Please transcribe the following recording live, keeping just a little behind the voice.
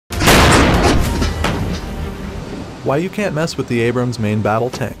Why you can't mess with the Abrams main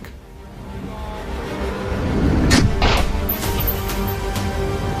battle tank.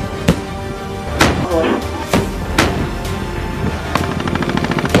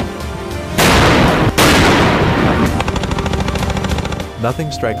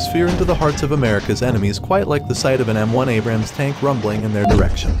 Nothing strikes fear into the hearts of America's enemies quite like the sight of an M1 Abrams tank rumbling in their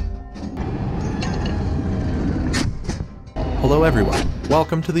direction. Hello everyone,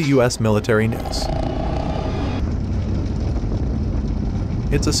 welcome to the US Military News.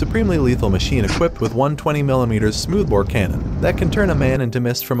 It's a supremely lethal machine equipped with 120mm smoothbore cannon that can turn a man into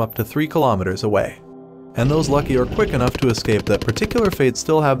mist from up to 3 kilometers away. And those lucky or quick enough to escape that particular fate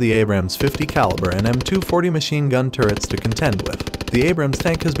still have the Abrams 50 caliber and M240 machine gun turrets to contend with. The Abrams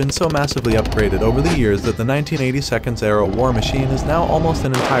tank has been so massively upgraded over the years that the 1982-era war machine is now almost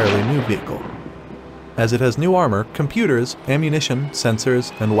an entirely new vehicle, as it has new armor, computers, ammunition,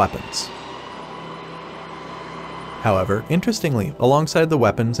 sensors, and weapons. However, interestingly, alongside the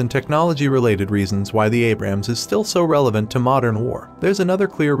weapons and technology-related reasons why the Abrams is still so relevant to modern war, there's another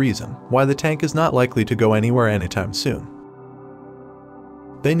clear reason why the tank is not likely to go anywhere anytime soon.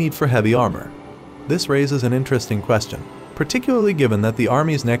 The need for heavy armor. This raises an interesting question, particularly given that the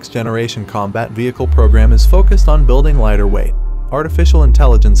Army's next-generation combat vehicle program is focused on building lighter weight, artificial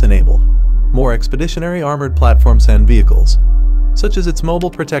intelligence-enabled, more expeditionary armored platforms and vehicles, such as its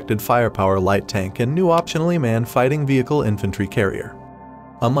mobile protected firepower light tank and new optionally manned fighting vehicle infantry carrier,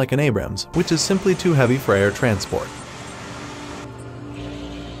 unlike an Abrams, which is simply too heavy for air transport.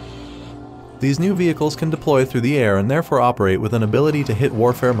 These new vehicles can deploy through the air and therefore operate with an ability to hit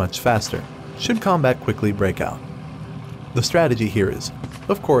warfare much faster, should combat quickly break out. The strategy here is,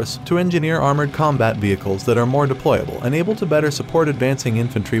 of course, to engineer armored combat vehicles that are more deployable and able to better support advancing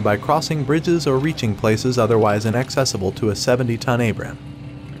infantry by crossing bridges or reaching places otherwise inaccessible to a 70-ton Abrams.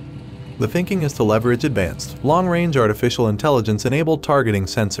 The thinking is to leverage advanced, long-range artificial intelligence-enabled targeting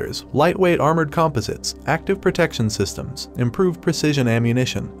sensors, lightweight armored composites, active protection systems, improved precision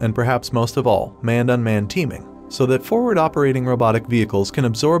ammunition, and perhaps most of all, manned-unmanned teaming, so that forward-operating robotic vehicles can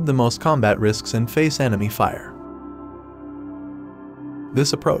absorb the most combat risks and face enemy fire.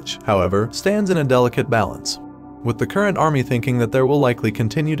 This approach, however, stands in a delicate balance, with the current Army thinking that there will likely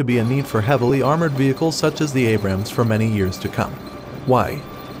continue to be a need for heavily armored vehicles such as the Abrams for many years to come. Why?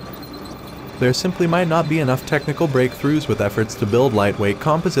 There simply might not be enough technical breakthroughs with efforts to build lightweight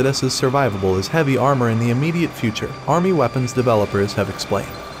composites as survivable as heavy armor in the immediate future, Army weapons developers have explained.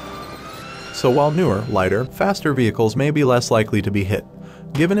 So while newer, lighter, faster vehicles may be less likely to be hit,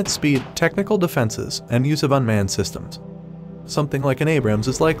 given its speed, technical defenses, and use of unmanned systems, something like an Abrams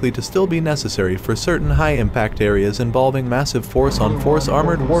is likely to still be necessary for certain high-impact areas involving massive force-on-force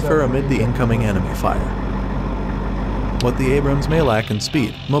armored warfare amid the incoming enemy fire. What the Abrams may lack in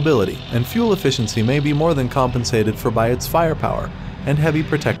speed, mobility, and fuel efficiency may be more than compensated for by its firepower and heavy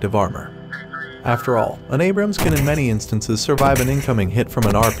protective armor. After all, an Abrams can in many instances survive an incoming hit from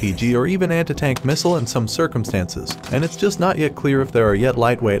an RPG or even anti-tank missile in some circumstances, and it's just not yet clear if there are yet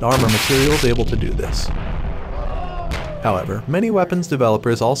lightweight armor materials able to do this. However, many weapons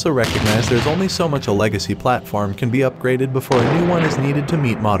developers also recognize there's only so much a legacy platform can be upgraded before a new one is needed to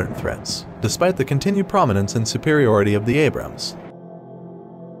meet modern threats, despite the continued prominence and superiority of the Abrams.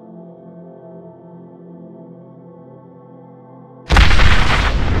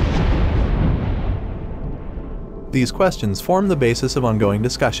 These questions form the basis of ongoing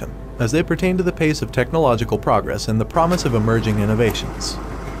discussion, as they pertain to the pace of technological progress and the promise of emerging innovations.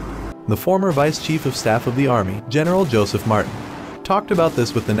 The former Vice Chief of Staff of the Army, General Joseph Martin, talked about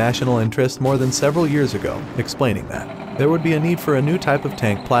this with the national interest more than several years ago, explaining that there would be a need for a new type of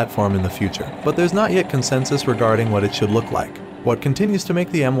tank platform in the future, but there's not yet consensus regarding what it should look like. What continues to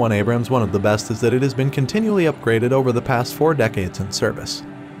make the M1 Abrams one of the best is that it has been continually upgraded over the past 4 decades in service.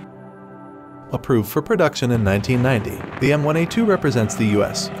 Approved for production in 1990, the M1A2 represents the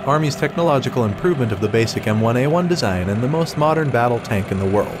U.S. Army's technological improvement of the basic M1A1 design and the most modern battle tank in the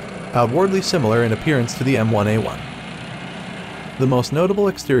world, outwardly similar in appearance to the M1A1. The most notable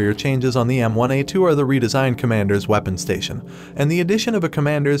exterior changes on the M1A2 are the redesigned Commander's Weapon Station, and the addition of a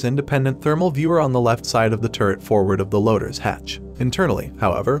Commander's Independent Thermal Viewer on the left side of the turret forward of the loader's hatch. Internally,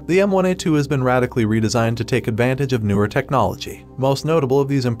 however, the M1A2 has been radically redesigned to take advantage of newer technology. Most notable of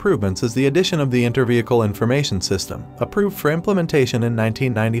these improvements is the addition of the Inter-Vehicle Information System, approved for implementation in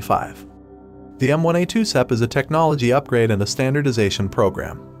 1995. The M1A2 SEP is a technology upgrade and a standardization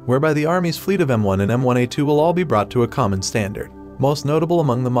program, whereby the Army's fleet of M1 and M1A2 will all be brought to a common standard. Most notable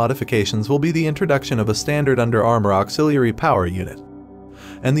among the modifications will be the introduction of a standard under-armor auxiliary power unit,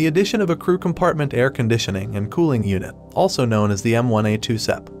 and the addition of a crew compartment air conditioning and cooling unit, also known as the M1A2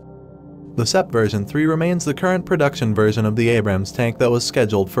 SEP. The SEPv3 remains the current production version of the Abrams tank that was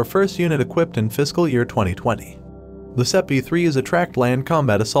scheduled for first unit equipped in fiscal year 2020. The SEPv3 is a tracked land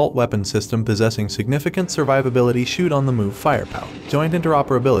combat assault weapon system possessing significant survivability, shoot-on-the-move firepower, joint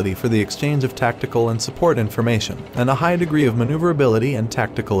interoperability for the exchange of tactical and support information, and a high degree of maneuverability and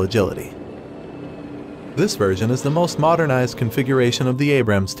tactical agility. This version is the most modernized configuration of the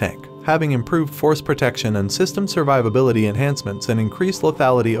Abrams tank, having improved force protection and system survivability enhancements and increased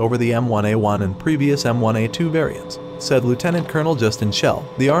lethality over the M1A1 and previous M1A2 variants, said Lieutenant Colonel Justin Schell,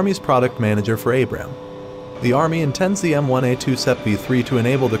 the Army's product manager for Abrams. The Army intends the M1A2 SEPv3 to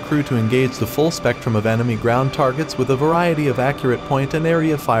enable the crew to engage the full spectrum of enemy ground targets with a variety of accurate point and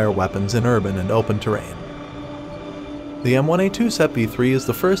area fire weapons in urban and open terrain. The M1A2 SEPv3 is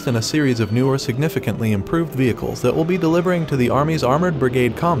the first in a series of new or significantly improved vehicles that will be delivering to the Army's Armored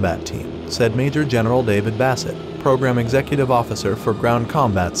Brigade Combat Team, said Major General David Bassett, Program Executive Officer for Ground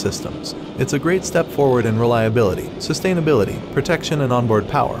Combat Systems. It's a great step forward in reliability, sustainability, protection and onboard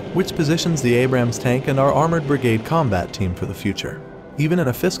power, which positions the Abrams tank and our Armored Brigade Combat Team for the future. Even in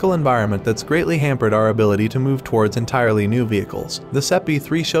a fiscal environment that's greatly hampered our ability to move towards entirely new vehicles, the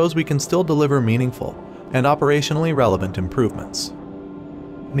SEPv3 shows we can still deliver meaningful and operationally relevant improvements.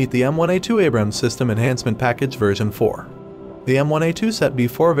 Meet the M1A2 Abrams System Enhancement Package version 4. The M1A2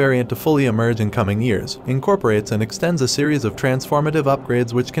 SEPv4 variant, to fully emerge in coming years, incorporates and extends a series of transformative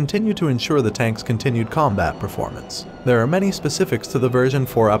upgrades which continue to ensure the tank's continued combat performance. There are many specifics to the version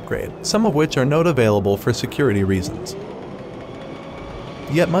 4 upgrade, some of which are not available for security reasons.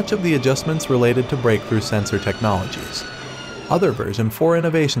 Yet much of the adjustments related to breakthrough sensor technologies. Other version 4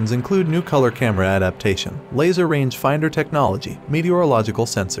 innovations include new color camera adaptation, laser rangefinder technology, meteorological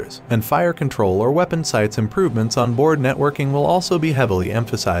sensors, and fire control or weapon sights. Improvements on board networking will also be heavily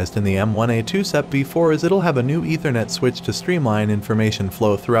emphasized in the M1A2 SEPv4, as it'll have a new Ethernet switch to streamline information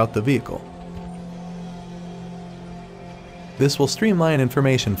flow throughout the vehicle. This will streamline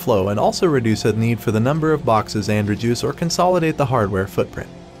information flow and also reduce the need for the number of boxes and reduce or consolidate the hardware footprint.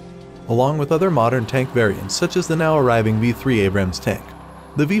 Along with other modern tank variants such as the now arriving V3 Abrams tank,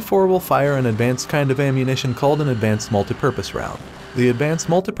 the V4 will fire an advanced kind of ammunition called an advanced multipurpose round. The advanced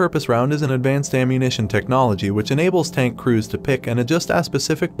multipurpose round is an advanced ammunition technology which enables tank crews to pick and adjust a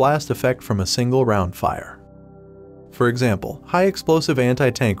specific blast effect from a single round fire. For example, high explosive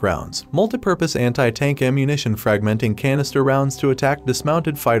anti-tank rounds, multipurpose anti-tank ammunition fragmenting canister rounds to attack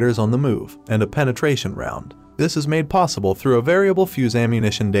dismounted fighters on the move, and a penetration round. This is made possible through a variable fuse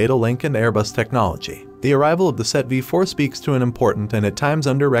ammunition data link and Airbus technology. The arrival of the SEPv4 speaks to an important and at times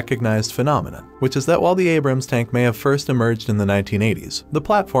under-recognized phenomenon, which is that while the Abrams tank may have first emerged in the 1980s, the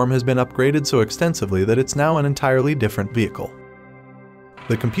platform has been upgraded so extensively that it's now an entirely different vehicle.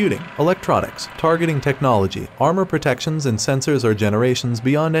 The computing, electronics, targeting technology, armor protections and sensors are generations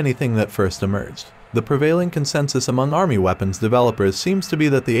beyond anything that first emerged. The prevailing consensus among Army weapons developers seems to be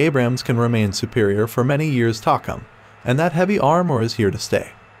that the Abrams can remain superior for many years to come, and that heavy armor is here to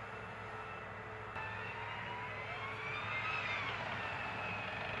stay.